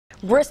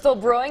Bristol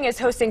Brewing is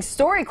hosting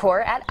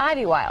StoryCorps at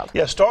Ivywild.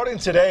 Yeah, starting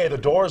today, the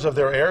doors of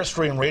their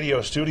Airstream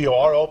radio studio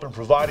are open,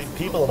 providing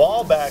people of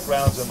all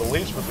backgrounds and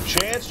beliefs with the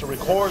chance to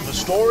record the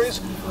stories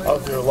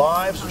of their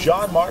lives.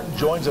 John Martin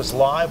joins us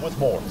live with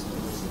more.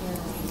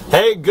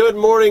 Hey, good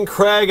morning,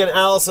 Craig and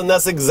Allison.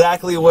 That's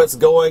exactly what's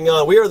going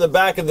on. We are in the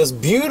back of this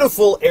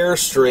beautiful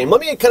Airstream. Let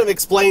me kind of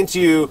explain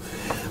to you,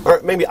 or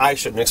maybe I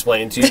shouldn't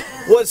explain to you,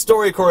 what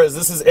StoryCorps is.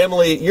 This is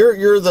Emily.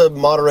 You're the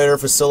moderator,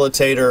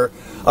 facilitator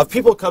of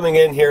people coming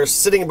in here,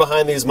 sitting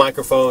behind these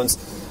microphones,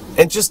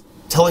 and just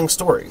telling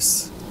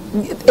stories.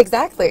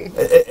 Exactly.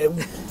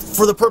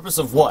 For the purpose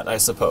of what, I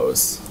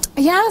suppose?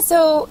 Yeah,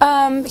 so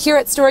here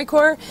at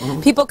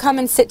StoryCorps, people come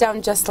and sit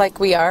down just like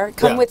we are.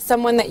 Come with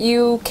someone that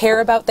you care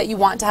about, that you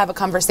want to have a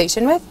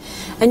conversation with,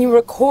 and you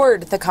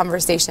record the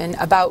conversation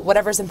about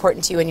whatever's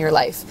important to you in your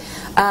life.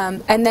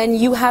 And then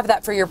you have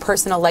that for your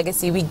personal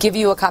legacy. We give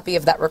you a copy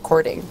of that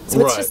recording.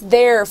 So it's just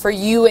there for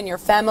you and your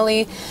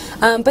family.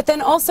 But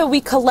then also we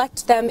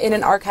collect them in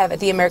an archive at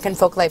the American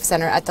Folklife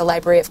Center at the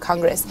Library of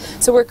Congress.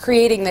 So we're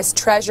creating this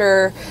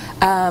treasure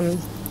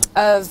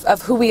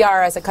of who we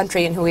are as a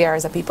country and who we are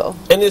as a people.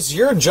 And it's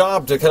your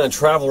job to kind of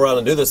travel around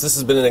and do this. This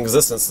has been in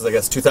existence since, I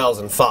guess,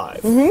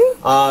 2005.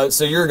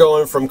 So you're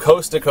going from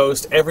coast to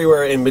coast,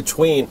 everywhere in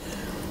between.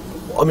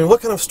 I mean, what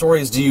kind of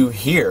stories do you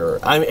hear?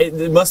 I mean,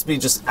 it must be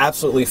just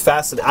absolutely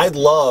fascinating. I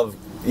love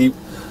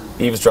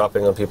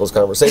eavesdropping on people's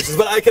conversations,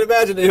 but I can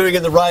imagine doing it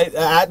in the right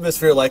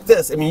atmosphere like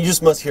this. I mean, you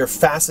just must hear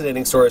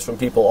fascinating stories from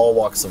people, all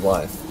walks of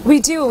life.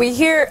 We do. We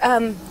hear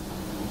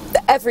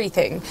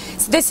everything.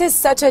 So this is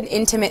such an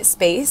intimate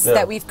space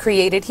that we've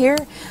created here,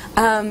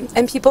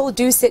 and people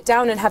do sit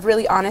down and have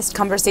really honest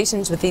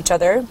conversations with each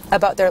other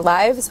about their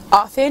lives.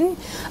 Often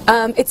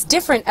it's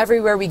different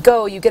everywhere we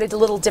go. You get a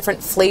little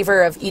different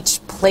flavor of each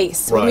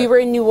place. When we were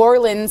in New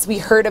Orleans, we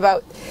heard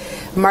about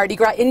Mardi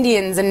Gras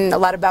Indians and a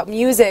lot about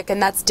music,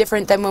 and that's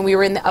different than when we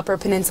were in the Upper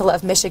Peninsula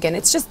of Michigan.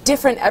 It's just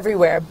different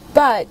everywhere,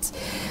 but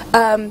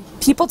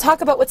people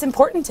talk about what's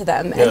important to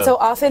them, and so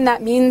often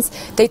that means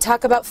they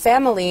talk about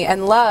family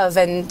and love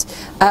and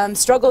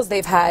struggles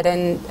they've had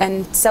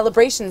and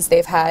celebrations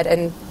they've had,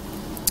 and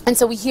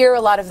so we hear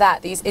a lot of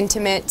that, these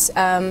intimate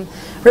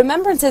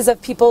remembrances of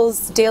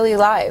people's daily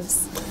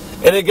lives.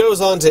 And it goes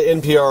on to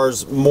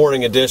NPR's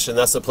Morning Edition.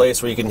 That's the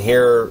place where you can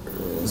hear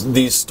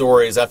these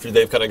stories after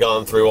they've kind of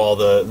gone through all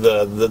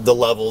the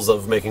levels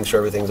of making sure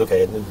everything's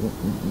okay and it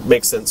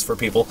makes sense for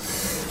people.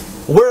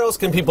 Where else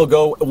can people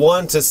go,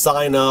 one, to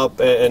sign up,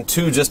 and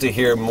two, just to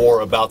hear more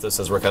about this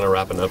as we're kind of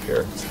wrapping up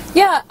here?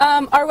 Yeah,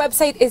 our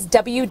website is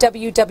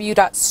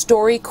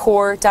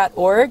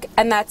www.storycorps.org,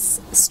 and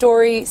that's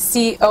story,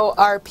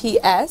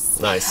 C-O-R-P-S.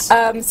 Nice.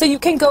 So you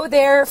can go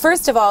there,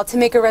 first of all, to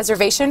make a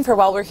reservation for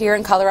while we're here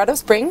in Colorado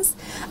Springs,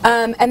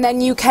 and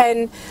then you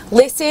can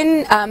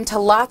listen to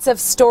lots of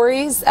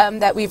stories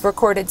that we've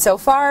recorded so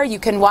far. You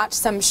can watch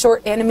some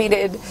short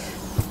animated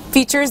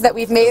features that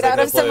we've made out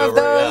of some of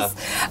those.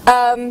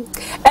 And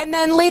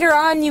then later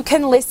on you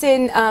can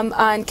listen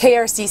on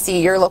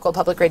KRCC, your local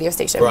public radio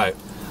station. Right.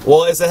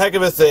 Well, it's a heck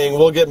of a thing.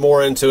 We'll get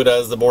more into it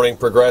as the morning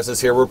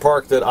progresses here. We're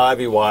parked at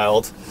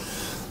Ivywild.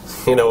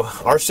 You know,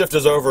 our shift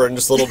is over in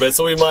just a little bit,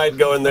 so we might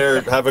go in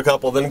there, have a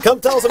couple, then come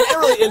tell some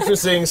really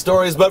interesting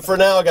stories. But for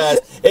now, guys,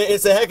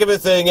 it's a heck of a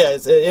thing. Yeah,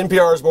 it's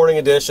NPR's Morning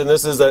Edition.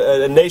 This is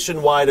a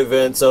nationwide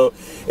event, so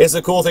it's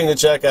a cool thing to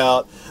check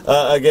out.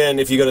 Again,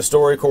 if you go to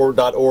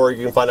StoryCorps.org,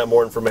 you can find out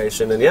more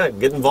information. And, yeah,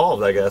 get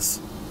involved, I guess.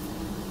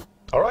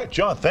 All right,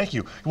 John, thank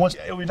you. It would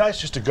be nice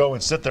just to go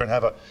and sit there and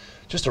have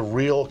just a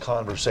real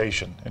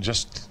conversation and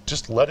just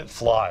let it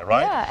fly,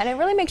 right? Yeah, and it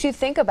really makes you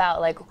think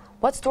about, like,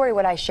 what story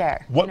would I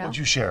share? What would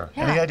you share?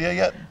 Any idea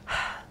yet?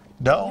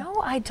 No?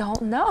 No, I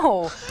don't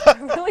know. I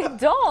really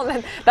don't.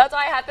 And that's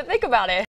why I have to think about it.